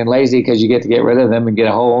so friggin' lazy, because you get to get rid of them and get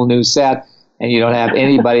a whole new set, and you don't have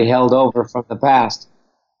anybody held over from the past.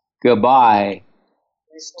 Goodbye,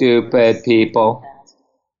 stupid people.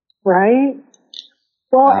 Right?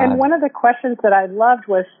 Well, and one of the questions that I loved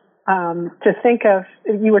was to think of,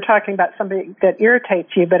 you were talking about somebody that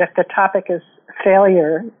irritates you, but if the topic is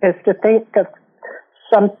failure, is to think of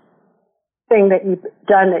something that you've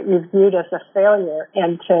done that you've viewed as a failure,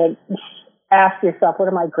 and to ask yourself, what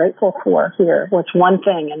am I grateful for here? What's one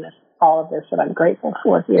thing in all of this that I'm grateful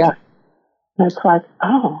for here? Yeah. And it's like,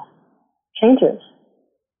 changes.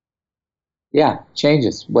 Yeah,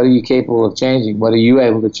 changes. What are you capable of changing? What are you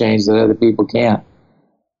able to change that other people can't?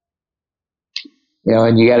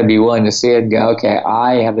 And you got to be willing to see it and go, okay,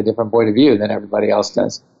 I have a different point of view than everybody else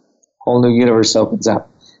does. Whole new universe opens up.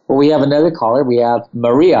 Well, we have another caller. We have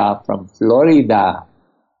Maria from Florida.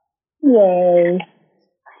 Yay.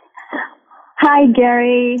 Hi,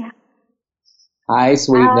 Gary. Hi,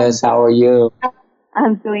 sweetness. How are you?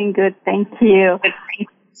 I'm doing good, thank you.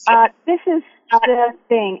 This is the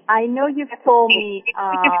thing. I know you've told me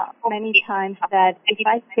many times that if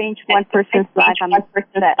I change one person's life, I'm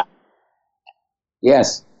upset.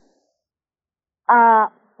 Yes.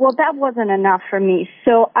 Well, that wasn't enough for me.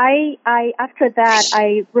 So I after that,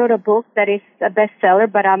 I wrote a book that is a bestseller,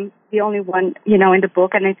 but I'm the only one, in the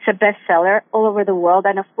book, and it's a bestseller all over the world.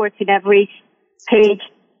 And of course, in every page,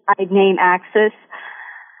 I name Access.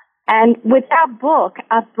 And with that book,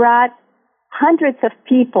 I've brought hundreds of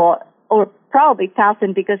people, or probably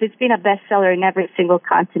thousands, because it's been a bestseller in every single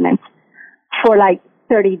continent for like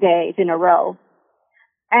 30 days in a row.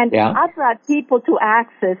 And I brought people to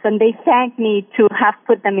Access, and they thanked me to have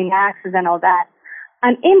put them in Access and all that.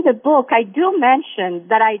 And in the book, I do mention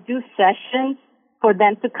that I do sessions for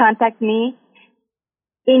them to contact me.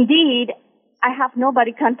 Indeed, I have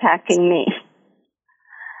nobody contacting me.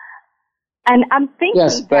 And I'm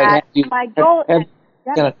thinking that my goal...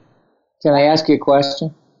 Can I ask you a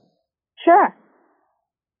question? Sure.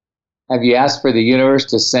 Have you asked for the universe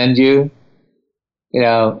to send you,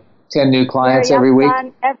 10 new clients every week?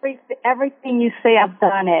 I've done everything you say, I've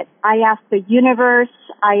done it. I ask the universe.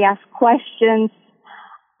 I ask questions.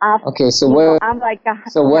 Okay, so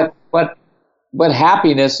what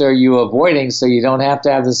happiness are you avoiding so you don't have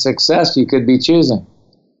to have the success you could be choosing?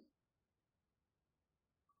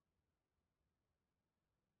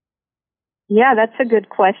 Yeah, that's a good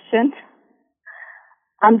question.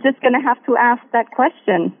 I'm just going to have to ask that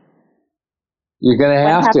question. You're going to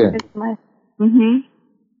have to.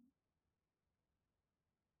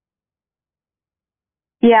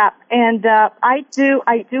 Yeah, and I do.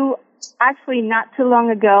 Actually, not too long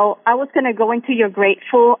ago, I was going to go into your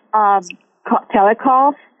Grateful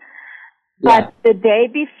telecalls, but the day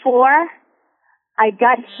before, I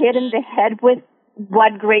got hit in the head with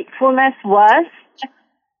what gratefulness was.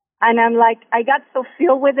 And I'm like, I got so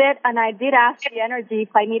filled with it, and I did ask the energy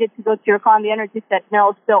if I needed to go to your call, and the energy said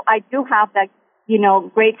no. So I do have that,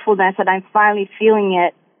 gratefulness, and I'm finally feeling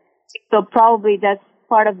it. So probably that's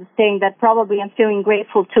part of the thing, that probably I'm feeling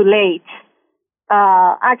grateful too late.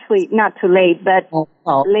 Actually, not too late, but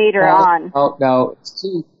later on. Oh, no. It's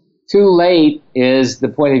too late is the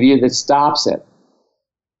point of view that stops it.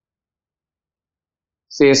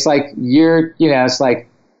 See, it's like you're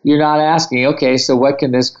not asking, okay, so what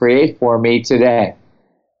can this create for me today?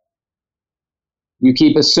 You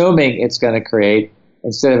keep assuming it's going to create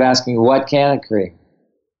instead of asking, what can it create?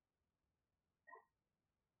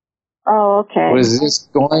 Oh, okay. What is this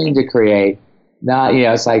going to create? Not,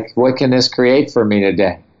 it's like, what can this create for me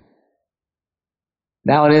today?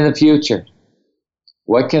 Now and in the future.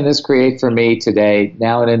 What can this create for me today,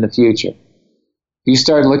 now and in the future? If you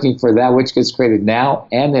start looking for that which gets created now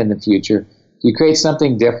and in the future, do you create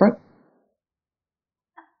something different?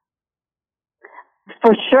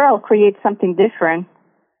 For sure, I'll create something different.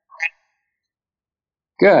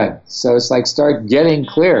 Good. So it's like start getting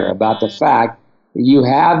clear about the fact that you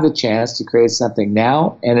have the chance to create something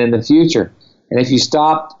now and in the future. And if you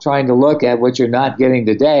stop trying to look at what you're not getting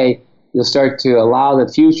today, you'll start to allow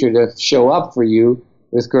the future to show up for you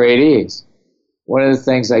with great ease. One of the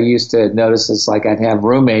things I used to notice is like I'd have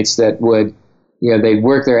roommates that would, they'd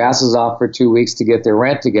work their asses off for 2 weeks to get their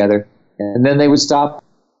rent together, and then they would stop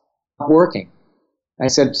working. I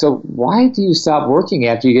said, so why do you stop working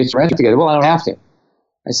after you get your rent together? Well, I don't have to.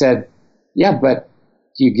 I said, yeah, but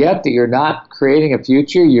do you get that you're not creating a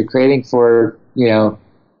future? You're creating for,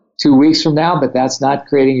 2 weeks from now, but that's not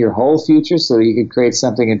creating your whole future so that you could create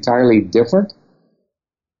something entirely different?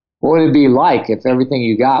 What would it be like if everything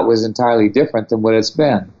you got was entirely different than what it's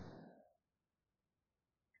been?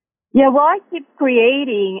 Yeah, well, I keep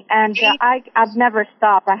creating, and I've never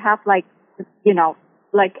stopped. I have like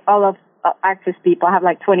all of Access people, I have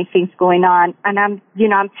like 20 things going on, and I'm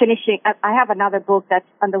finishing. I have another book that's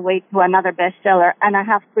on the way to another bestseller, and I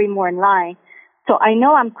have 3 more in line. So I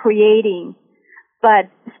know I'm creating, but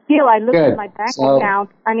still I look at my bank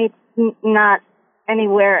account, and it's not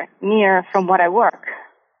anywhere near from what I work.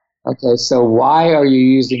 Okay, so why are you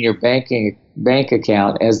using your bank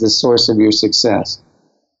account as the source of your success?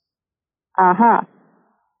 Uh-huh.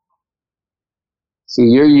 So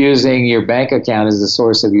you're using your bank account as the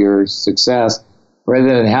source of your success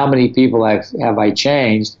rather than how many people have I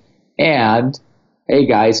changed, and, hey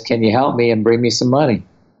guys, can you help me and bring me some money?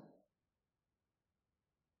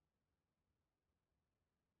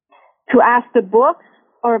 To ask the books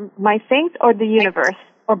or my things or the universe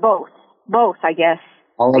or both? Both, I guess.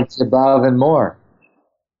 All of the above and more.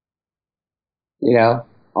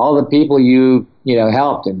 All the people you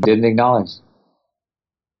helped and didn't acknowledge.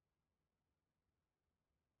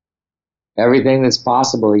 Everything that's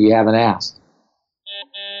possible you haven't asked.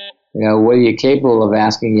 What are you capable of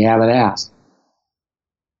asking you haven't asked?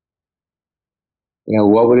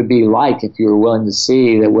 What would it be like if you were willing to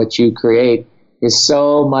see that what you create is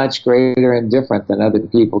so much greater and different than other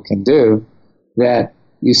people can do, that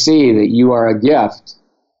you see that you are a gift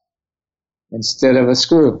instead of a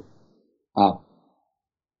screw up?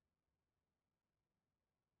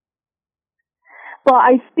 Well,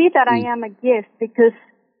 I see that I am a gift because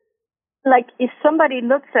like if somebody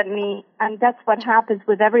looks at me, and that's what happens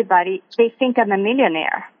with everybody, they think I'm a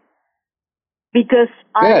millionaire. Because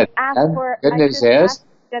Good. I ask for... Good news is,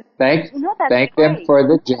 thank them for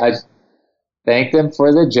the judge. Thank them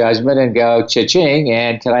for the judgment and go, cha-ching,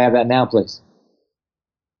 and can I have that now, please?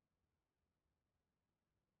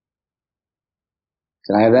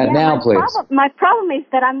 Can I have that now, please? My problem is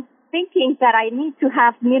that I'm thinking that I need to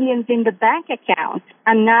have millions in the bank account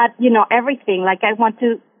and not, everything. Like I want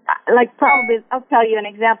to, probably, I'll tell you an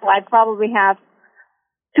example. I probably have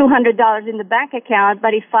 $200 in the bank account,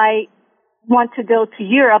 but if I want to go to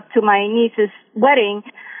Europe to my niece's wedding,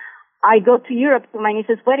 I go to Europe to my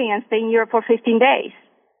niece's wedding and stay in Europe for 15 days.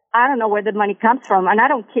 I don't know where the money comes from, and I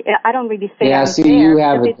don't really say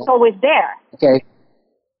it's always there. Okay.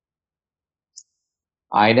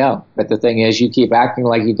 I know, but the thing is, you keep acting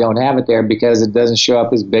like you don't have it there because it doesn't show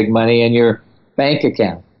up as big money in your bank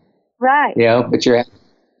account. Right. But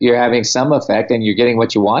you're having some effect, and you're getting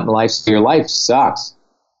what you want in life. So your life sucks,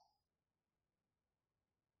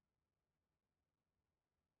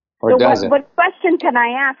 or does it? What question can I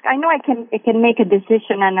ask? I know I can make a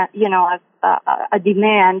decision and a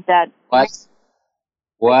demand that.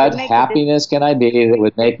 What happiness can I be that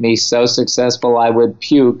would make me so successful I would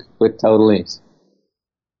puke with total ease?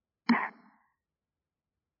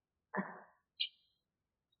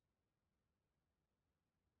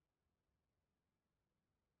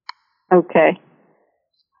 Okay.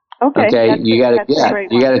 You got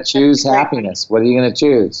to choose happiness. What are you going to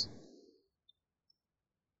choose?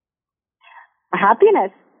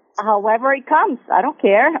 Happiness, however it comes. I don't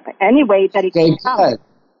care. Any way that it can come.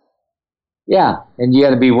 Yeah, and you got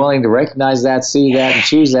to be willing to recognize that, see that, and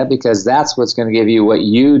choose that, because that's what's going to give you what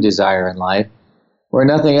you desire in life, where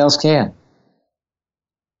nothing else can.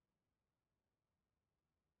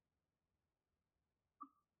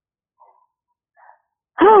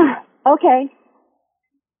 Okay.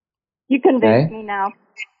 You convinced me now.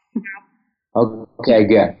 Okay,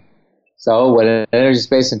 good. So what energy,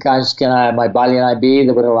 space, and consciousness can my body and I be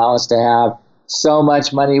that would allow us to have so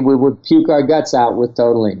much money we would puke our guts out with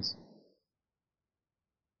total ease?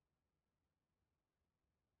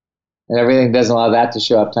 And everything doesn't allow that to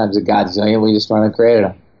show up times a godzillion. We just want to create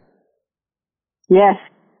them. Yes.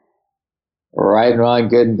 Right and wrong,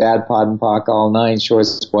 good and bad, pod and pock, all nine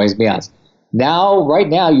shorts, boys, beyonds. Right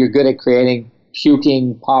now, you're good at creating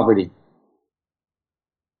puking poverty.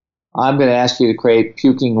 I'm going to ask you to create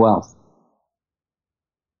puking wealth.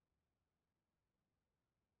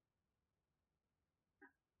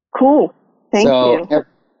 Cool. Thank you.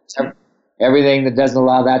 Everything that doesn't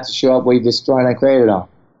allow that to show up, we destroy and create it all.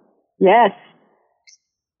 Yes.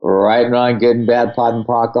 Right and wrong, good and bad, pod and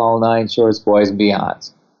pock, all nine shorts, boys, and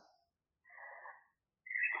beyonds.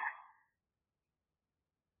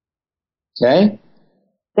 Okay?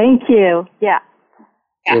 Thank you. Yeah.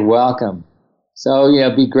 You're welcome. So,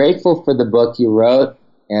 be grateful for the book you wrote,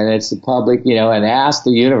 and it's the public, and ask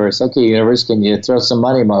the universe, okay, universe, can you throw some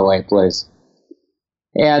money my way, please?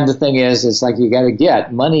 And the thing is, it's like you got to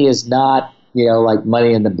get. Money is not, like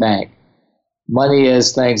money in the bank. Money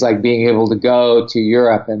is things like being able to go to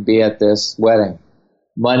Europe and be at this wedding.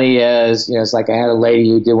 Money is, it's like I had a lady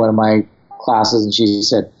who did one of my classes, and she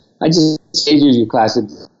said, I just stayed in your class, it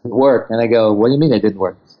didn't work. And I go, what do you mean it didn't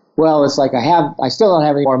work? Well, it's like I still don't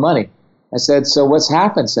have any more money. I said, so what's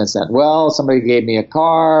happened since then? Well, somebody gave me a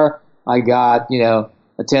car. I got, a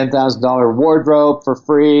 $10,000 wardrobe for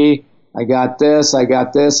free. I got this, I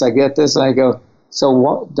get this. And I go, so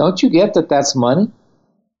what, don't you get that that's money?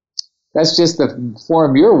 That's just the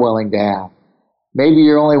form you're willing to have. Maybe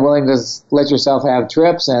you're only willing to let yourself have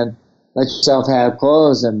trips and let yourself have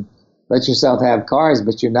clothes and let yourself have cars,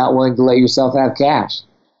 but you're not willing to let yourself have cash.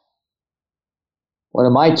 What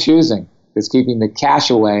am I choosing? It's keeping the cash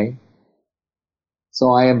away.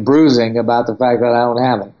 So I am bruising about the fact that I don't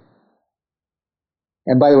have it.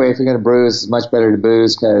 And by the way, if you're going to bruise, it's much better to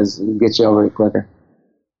booze because it gets you over it quicker.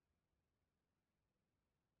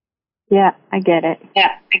 Yeah, I get it.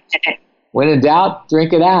 When in doubt,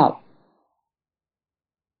 drink it out.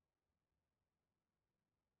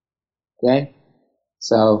 Okay?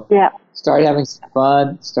 So start having some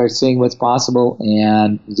fun, start seeing what's possible,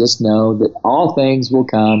 and just know that all things will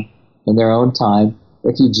come in their own time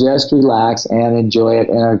if you just relax and enjoy it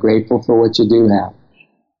and are grateful for what you do have.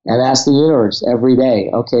 And ask the universe every day,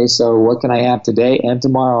 okay, so what can I have today and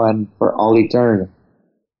tomorrow and for all eternity?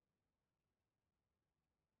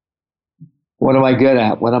 What am I good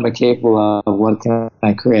at? What am I capable of? What can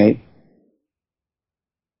I create?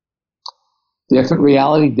 Different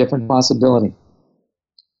reality, different possibility.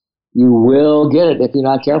 You will get it if you're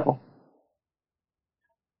not careful.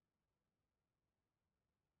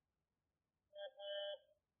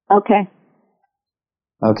 Okay.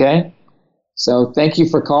 Okay? So thank you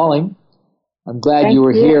for calling. I'm glad you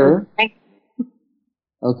were here.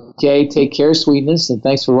 Okay, take care, sweetness, and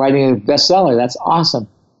thanks for writing a bestseller. That's awesome.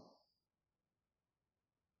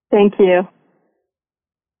 Thank you.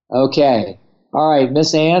 Okay. All right,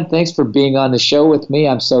 Miss Ann, thanks for being on the show with me.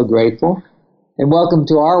 I'm so grateful. And welcome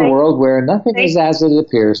to our world where nothing is as it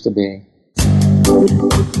appears to be.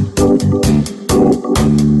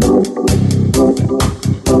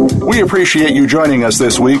 We appreciate you joining us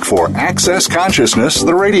this week for Access Consciousness,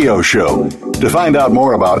 the radio show. To find out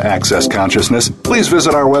more about Access Consciousness, please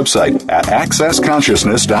visit our website at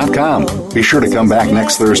accessconsciousness.com. Be sure to come back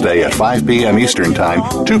next Thursday at 5 p.m. Eastern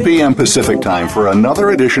Time, 2 p.m. Pacific Time for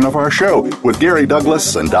another edition of our show with Gary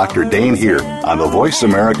Douglas and Dr. Dane here on the Voice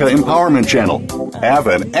America Empowerment Channel. Have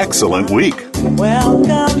an excellent week.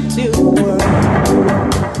 Welcome to the world.